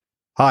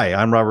Hi,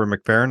 I'm Robert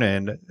McFerrin,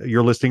 and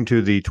you're listening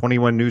to the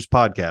 21 News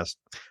Podcast.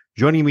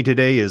 Joining me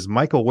today is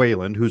Michael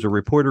Wayland, who's a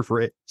reporter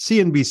for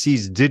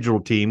CNBC's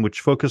digital team, which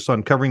focused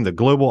on covering the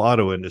global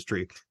auto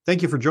industry.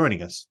 Thank you for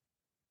joining us.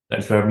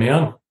 Thanks for having me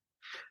on.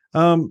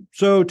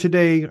 So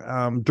today,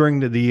 during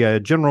the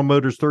General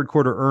Motors third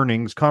quarter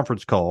earnings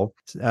conference call,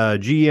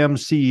 GM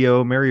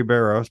CEO Mary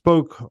Barra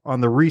spoke on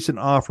the recent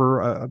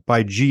offer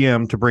by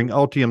GM to bring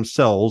Ultium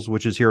Cells,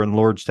 which is here in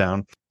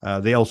Lordstown.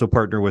 They also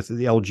partner with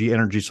the LG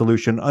Energy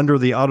Solution under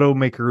the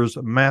automaker's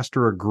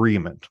master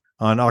agreement.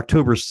 On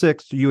October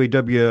 6th,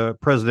 UAW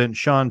President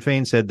Shawn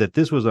Fain said that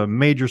this was a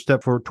major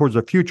step towards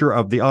the future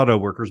of the auto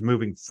workers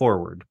moving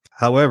forward.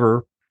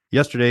 However,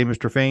 yesterday,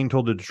 Mr. Fain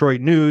told the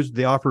Detroit News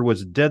the offer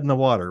was dead in the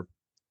water.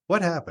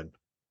 What happened?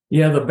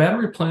 Yeah, the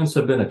battery plants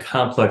have been a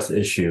complex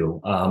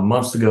issue.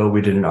 Months ago,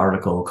 we did an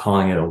article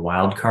calling it a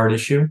wild card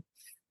issue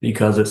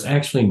because it's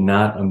actually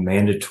not a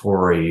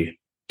mandatory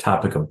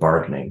topic of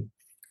bargaining.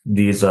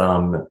 These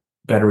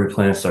battery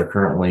plants are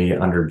currently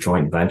under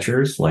joint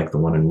ventures, like the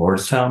one in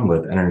Lordstown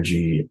with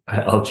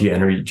LG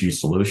Energy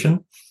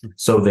Solution.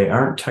 So they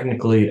aren't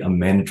technically a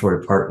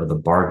mandatory part of the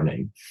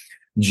bargaining.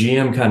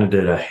 GM kind of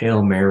did a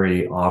Hail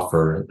Mary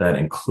offer that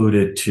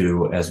included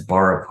to, as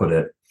Barra put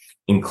it,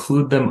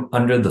 include them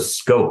under the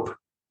scope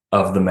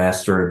of the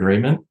master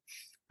agreement.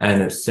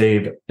 And it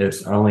saved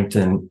its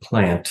Arlington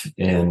plant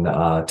in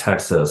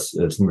Texas,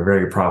 its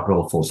very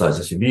profitable full-size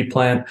SUV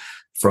plant,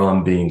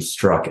 from being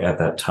struck at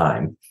that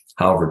time.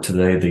 However,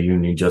 today the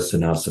union just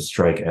announced a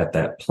strike at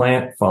that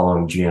plant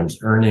following GM's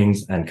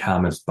earnings and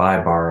comments by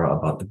Barra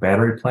about the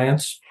battery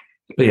plants.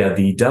 But yeah,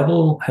 the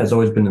devil has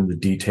always been in the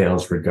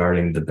details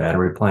regarding the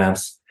battery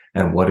plants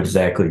and what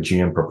exactly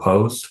GM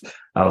proposed.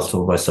 I was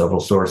told by several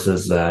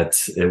sources that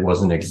it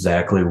wasn't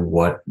exactly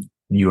what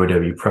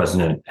UAW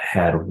president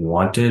had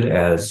wanted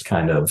as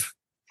kind of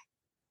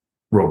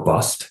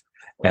robust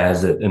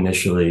as it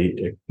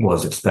initially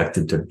was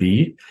expected to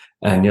be.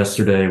 And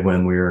yesterday,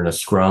 when we were in a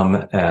scrum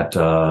at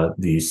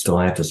the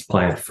Stellantis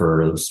plant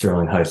for the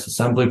Sterling Heights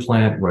assembly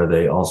plant, where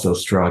they also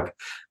struck,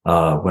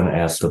 when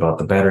asked about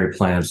the battery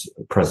plants,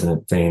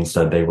 President Fain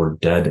said they were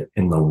dead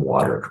in the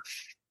water.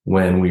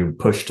 When we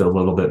pushed a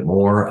little bit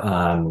more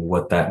on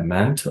what that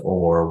meant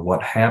or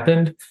what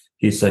happened,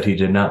 he said he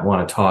did not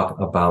want to talk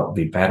about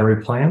the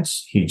battery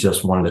plants. He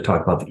just wanted to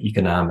talk about the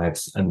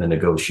economics and the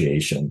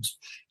negotiations.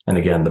 And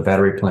again, the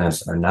battery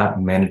plants are not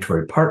a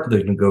mandatory part of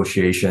the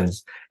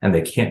negotiations, and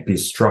they can't be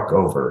struck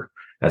over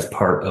as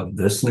part of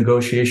this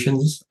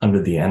negotiations under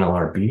the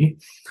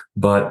NLRB,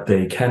 but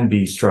they can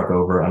be struck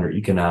over under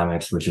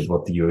economics, which is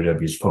what the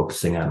UAW is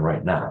focusing on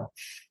right now.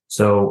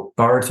 So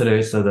Barra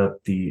today said that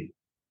the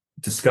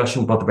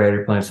discussions about the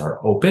battery plants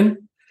are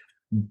open,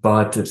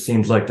 but it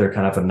seems like they're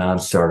kind of a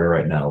non-starter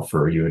right now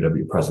for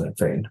UAW President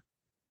Fain.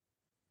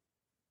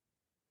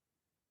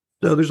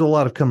 So there's a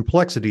lot of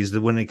complexities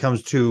that when it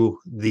comes to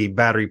the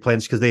battery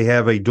plants because they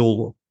have a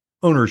dual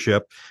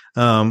ownership.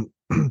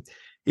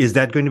 Is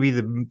that going to be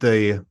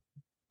the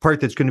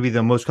part that's going to be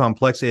the most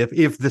complex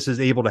if this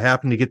is able to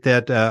happen to get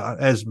that,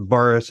 as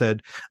Barra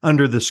said,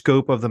 under the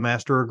scope of the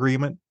master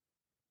agreement?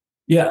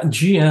 Yeah,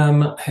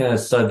 GM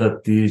has said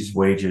that these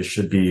wages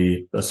should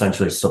be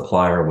essentially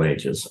supplier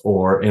wages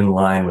or in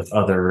line with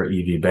other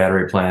EV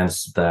battery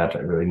plants that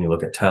when you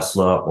look at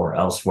Tesla or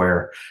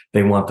elsewhere,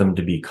 they want them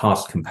to be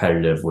cost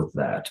competitive with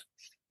that.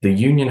 The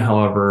union,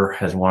 however,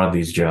 has wanted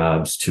these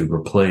jobs to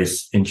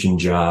replace engine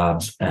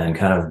jobs and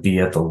kind of be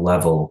at the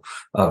level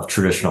of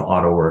traditional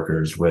auto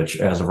workers, which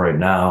as of right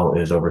now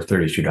is over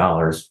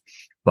 $32.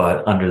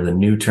 But under the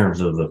new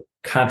terms of the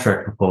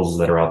contract proposals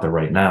that are out there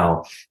right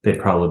now, they'd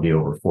probably be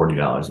over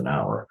 $40 an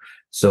hour.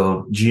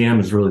 So GM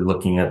is really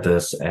looking at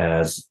this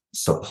as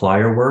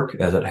supplier work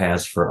as it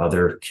has for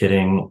other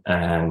kitting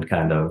and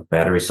kind of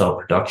battery cell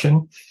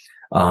production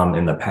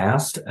in the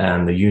past.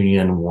 And the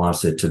union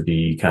wants it to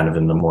be kind of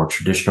in the more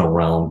traditional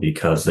realm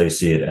because they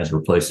see it as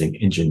replacing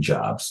engine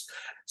jobs.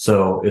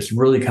 So it's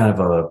really kind of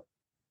a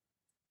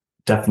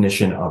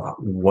definition of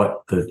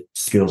what the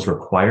skills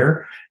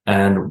require.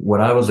 And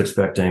what I was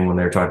expecting when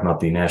they were talking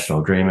about the national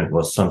agreement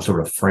was some sort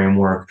of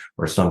framework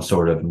or some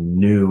sort of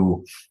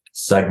new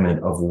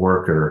segment of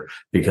worker,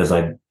 because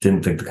I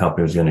didn't think the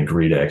company was going to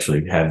agree to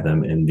actually have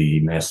them in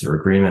the master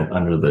agreement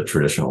under the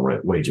traditional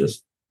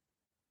wages.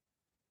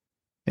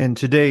 And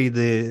today,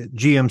 the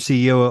GM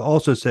CEO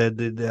also said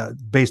that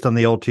based on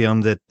the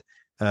Ultium that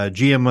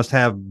GM must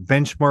have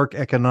benchmark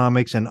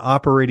economics and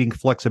operating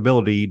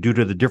flexibility due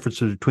to the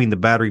differences between the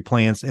battery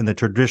plants and the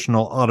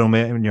traditional auto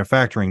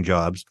manufacturing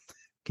jobs.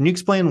 Can you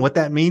explain what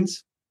that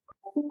means?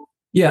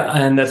 Yeah,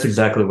 and that's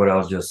exactly what I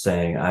was just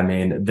saying. I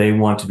mean, they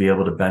want to be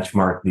able to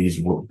benchmark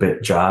these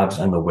jobs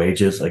and the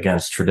wages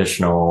against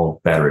traditional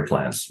battery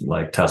plants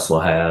like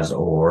Tesla has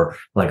or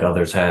like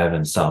others have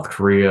in South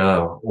Korea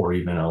or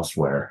even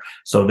elsewhere.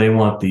 So they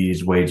want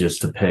these wages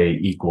to pay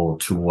equal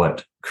to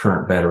what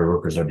current battery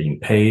workers are being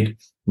paid,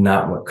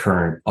 not what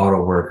current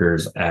auto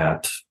workers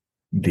at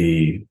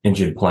the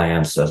engine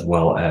plants as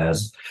well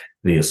as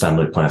the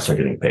assembly plants are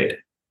getting paid.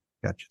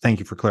 Gotcha. Thank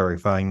you for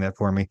clarifying that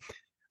for me.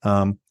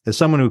 As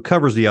someone who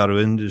covers the auto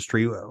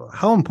industry,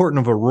 how important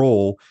of a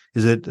role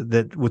is it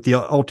that with the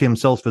Ultium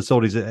Cells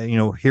facilities,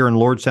 here in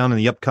Lordstown and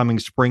the upcoming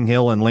Spring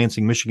Hill and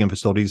Lansing, Michigan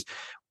facilities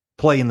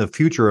play in the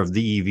future of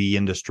the EV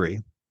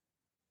industry?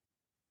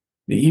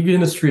 The EV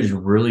industry is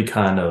really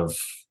kind of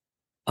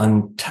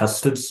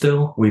untested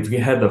still. We've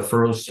had the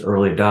first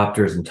early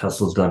adopters, and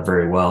Tesla's done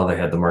very well. They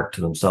had the market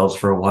to themselves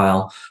for a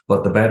while,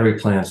 but the battery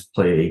plants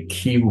play a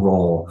key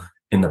role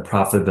in the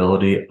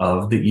profitability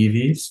of the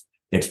EVs,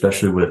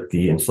 especially with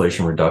the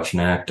Inflation Reduction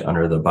Act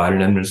under the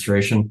Biden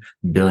administration,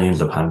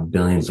 billions upon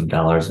billions of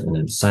dollars in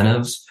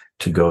incentives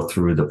to go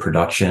through the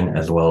production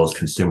as well as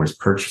consumers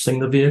purchasing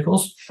the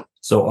vehicles.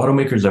 So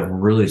automakers have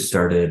really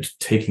started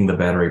taking the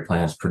battery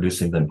plants,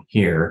 producing them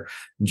here.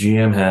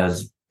 GM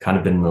has kind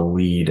of been the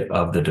lead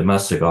of the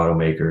domestic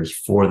automakers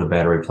for the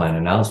battery plant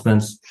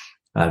announcements.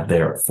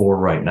 They're at 4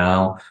 right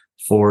now.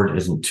 Ford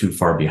isn't too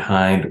far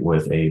behind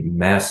with a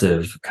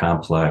massive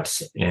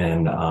complex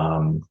in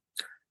down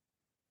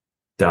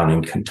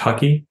in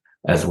Kentucky,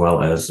 as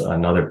well as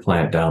another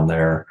plant down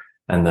there.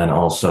 And then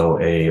also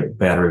a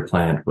battery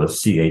plant with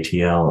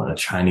CATL, a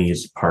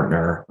Chinese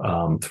partner,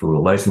 through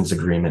a license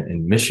agreement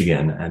in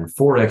Michigan. And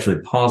Ford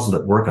actually paused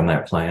work on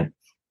that plant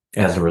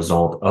as a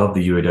result of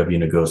the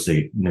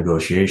UAW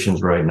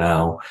negotiations right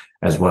now,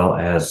 as well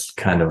as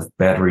kind of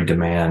battery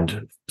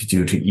demand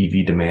due to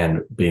EV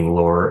demand being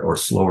lower or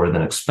slower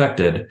than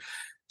expected.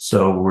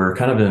 So we're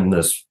kind of in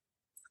this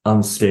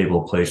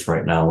unstable place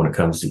right now when it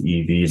comes to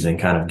EVs and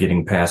kind of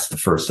getting past the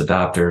first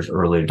adopters,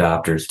 early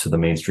adopters to the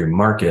mainstream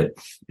market,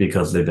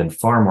 because they've been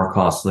far more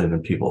costly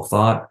than people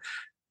thought.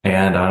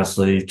 And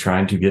honestly,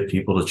 trying to get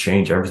people to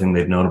change everything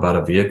they've known about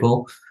a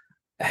vehicle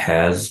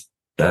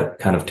that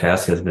kind of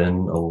task has been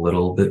a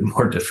little bit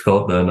more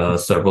difficult than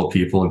several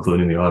people,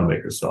 including the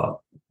automakers, thought.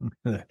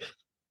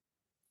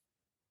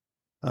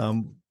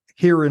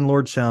 Here in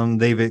Lordstown,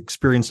 they've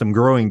experienced some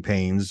growing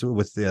pains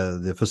with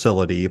the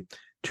facility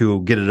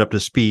to get it up to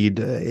speed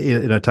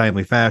in a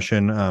timely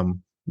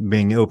fashion.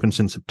 Being open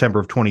since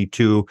September of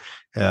 22,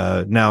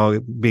 now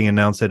being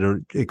announced that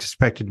it's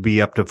expected to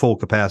be up to full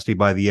capacity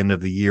by the end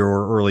of the year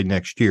or early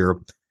next year.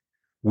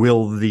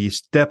 Will the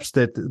steps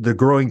that the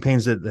growing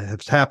pains that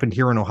have happened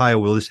here in Ohio,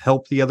 will this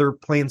help the other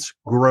plants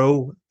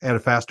grow at a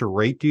faster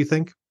rate, do you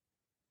think?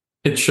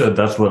 It should.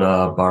 That's what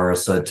Barra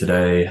said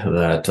today,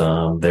 that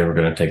they were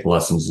going to take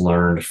lessons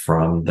learned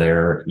from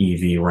their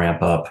EV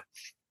ramp up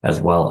as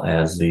well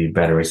as the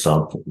battery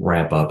cell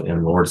ramp up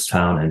in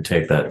Lordstown and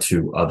take that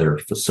to other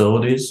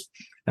facilities.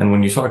 And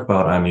when you talk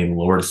about,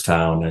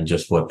 Lordstown and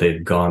just what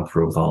they've gone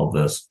through with all of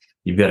this,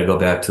 you've got to go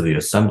back to the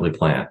assembly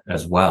plant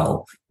as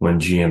well when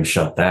GM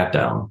shut that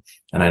down.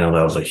 And I know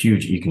that was a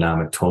huge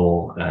economic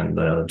toll, and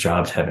the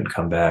jobs haven't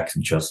come back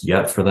just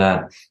yet for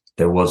that.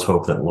 There was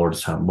hope that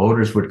Lordstown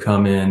Motors would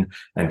come in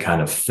and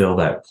kind of fill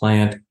that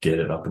plant, get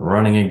it up and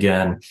running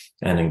again,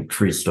 and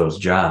increase those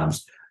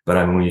jobs.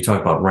 But when you talk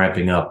about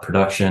ramping up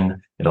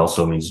production, it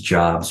also means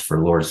jobs for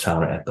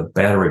Lordstown at the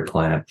battery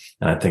plant.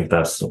 And I think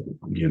that's,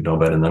 you know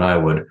better than I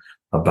would,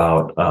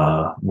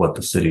 about what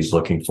the city's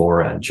looking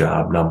for and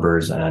job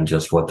numbers and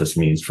just what this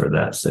means for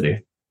that city.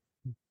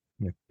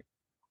 Yeah.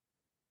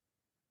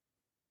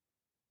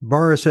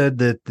 Barra said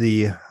that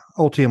the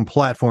Ultium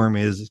platform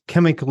is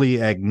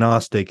chemically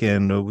agnostic,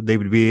 and they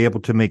would be able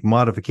to make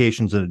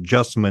modifications and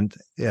adjustment,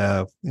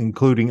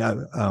 including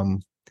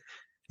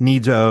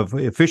needs of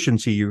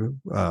efficiency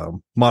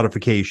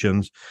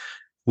modifications,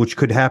 which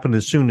could happen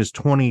as soon as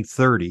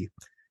 2030.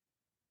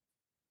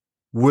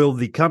 Will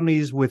the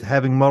companies with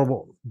having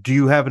multiple, do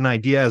you have an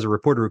idea as a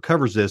reporter who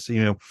covers this,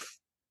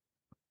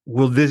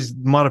 will these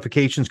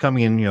modifications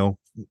coming in,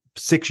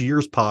 6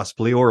 years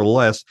possibly or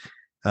less,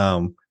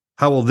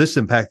 how will this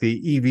impact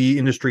the EV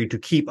industry to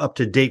keep up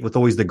to date with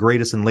always the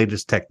greatest and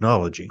latest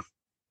technology?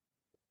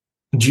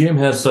 GM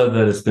has said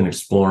that it's been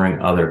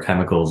exploring other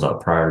chemicals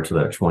prior to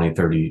that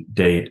 2030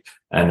 date,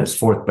 and its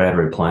fourth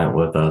battery plant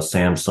with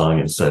Samsung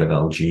instead of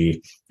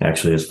LG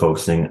actually is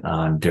focusing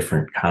on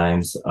different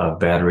kinds of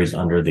batteries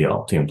under the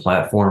Ultium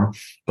platform.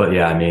 But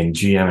yeah,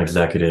 GM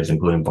executives,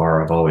 including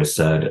Barra, have always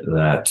said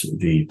that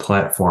the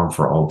platform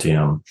for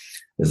Ultium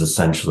is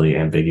essentially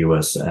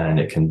ambiguous, and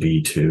it can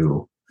be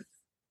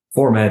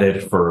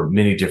formatted for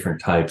many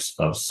different types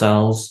of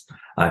cells.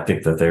 I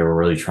think that they were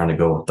really trying to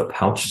go with the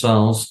pouch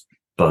cells,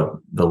 but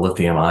the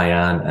lithium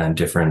ion and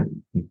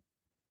different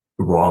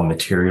raw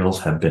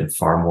materials have been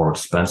far more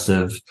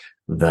expensive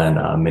than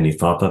many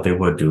thought that they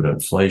would due to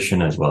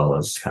inflation, as well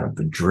as kind of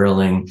the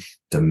drilling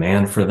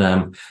demand for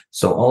them.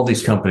 So all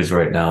these companies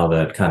right now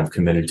that kind of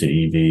committed to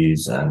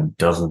EVs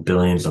and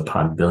billions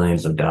upon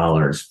billions of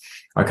dollars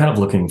are kind of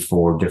looking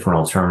for different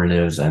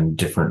alternatives and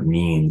different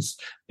means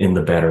in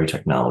the battery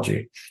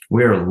technology.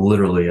 We are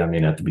literally,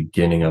 at the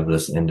beginning of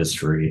this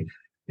industry,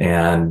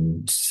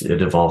 and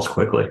it evolves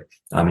quickly.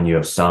 You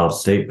have solid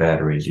state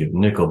batteries, you have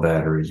nickel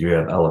batteries, you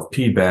have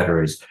LFP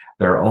batteries.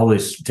 There are all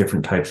these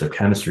different types of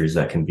chemistries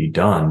that can be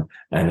done,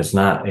 and it's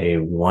not a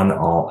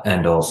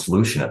one-all-end-all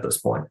solution at this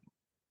point.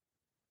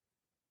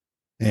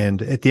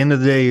 And at the end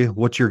of the day,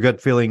 what's your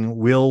gut feeling?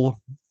 Will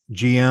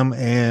GM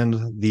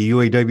and the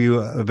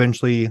UAW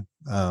eventually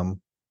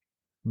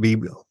be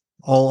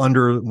all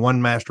under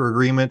one master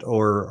agreement,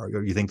 or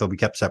you think they'll be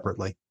kept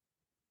separately?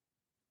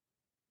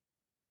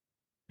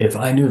 If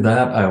I knew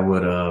that, I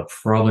would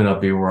probably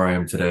not be where I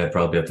am today. I'd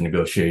probably be at the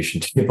negotiation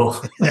table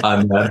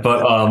on that.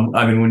 But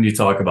I mean, when you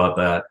talk about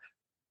that,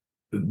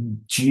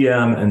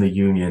 GM and the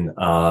union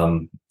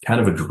kind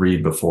of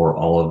agreed before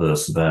all of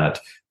this that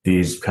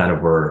these kind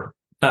of were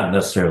not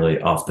necessarily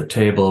off the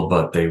table,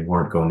 but they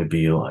weren't going to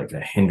be like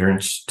a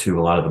hindrance to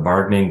a lot of the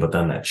bargaining. But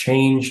then that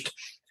changed.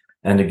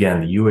 And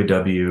again, the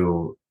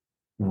UAW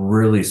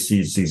really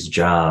sees these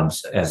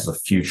jobs as the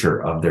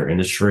future of their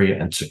industry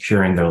and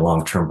securing their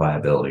long-term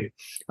viability.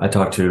 I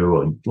talked to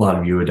a lot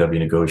of UAW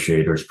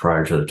negotiators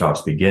prior to the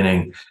talks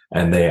beginning,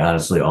 and they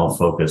honestly all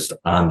focused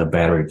on the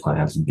battery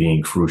plants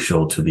being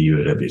crucial to the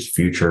UAW's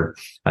future.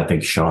 I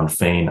think Sean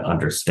Fain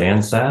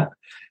understands that.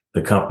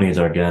 The companies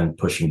are again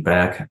pushing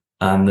back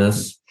on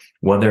this,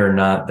 whether or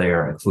not they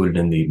are included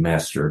in the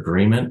master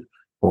agreement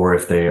or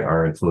if they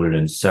are included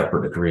in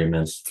separate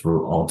agreements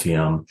through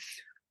Ultium.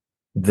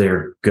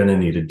 They're going to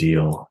need a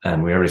deal.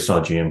 And we already saw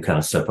GM kind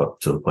of step up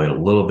to the plate a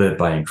little bit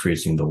by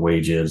increasing the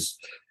wages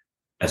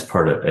as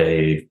part of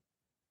a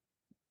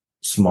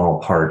small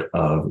part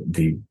of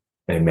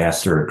a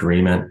master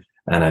agreement.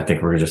 And I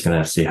think we're just going to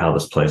have to see how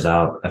this plays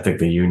out. I think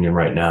the union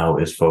right now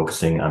is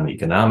focusing on the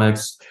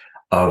economics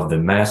of the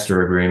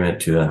master agreement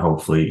to then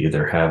hopefully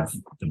either have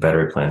the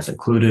battery plants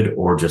included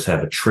or just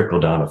have a trickle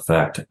down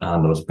effect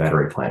on those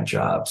battery plant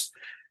jobs.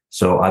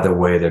 So either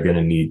way, they're going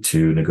to need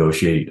to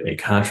negotiate a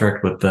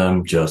contract with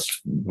them. Just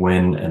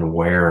when and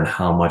where and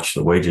how much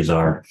the wages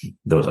are,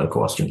 those are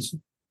questions.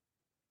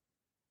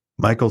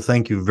 Michael,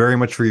 thank you very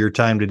much for your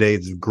time today.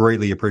 It's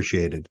greatly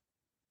appreciated.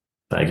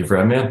 Thank you for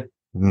having me on.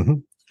 Mm-hmm.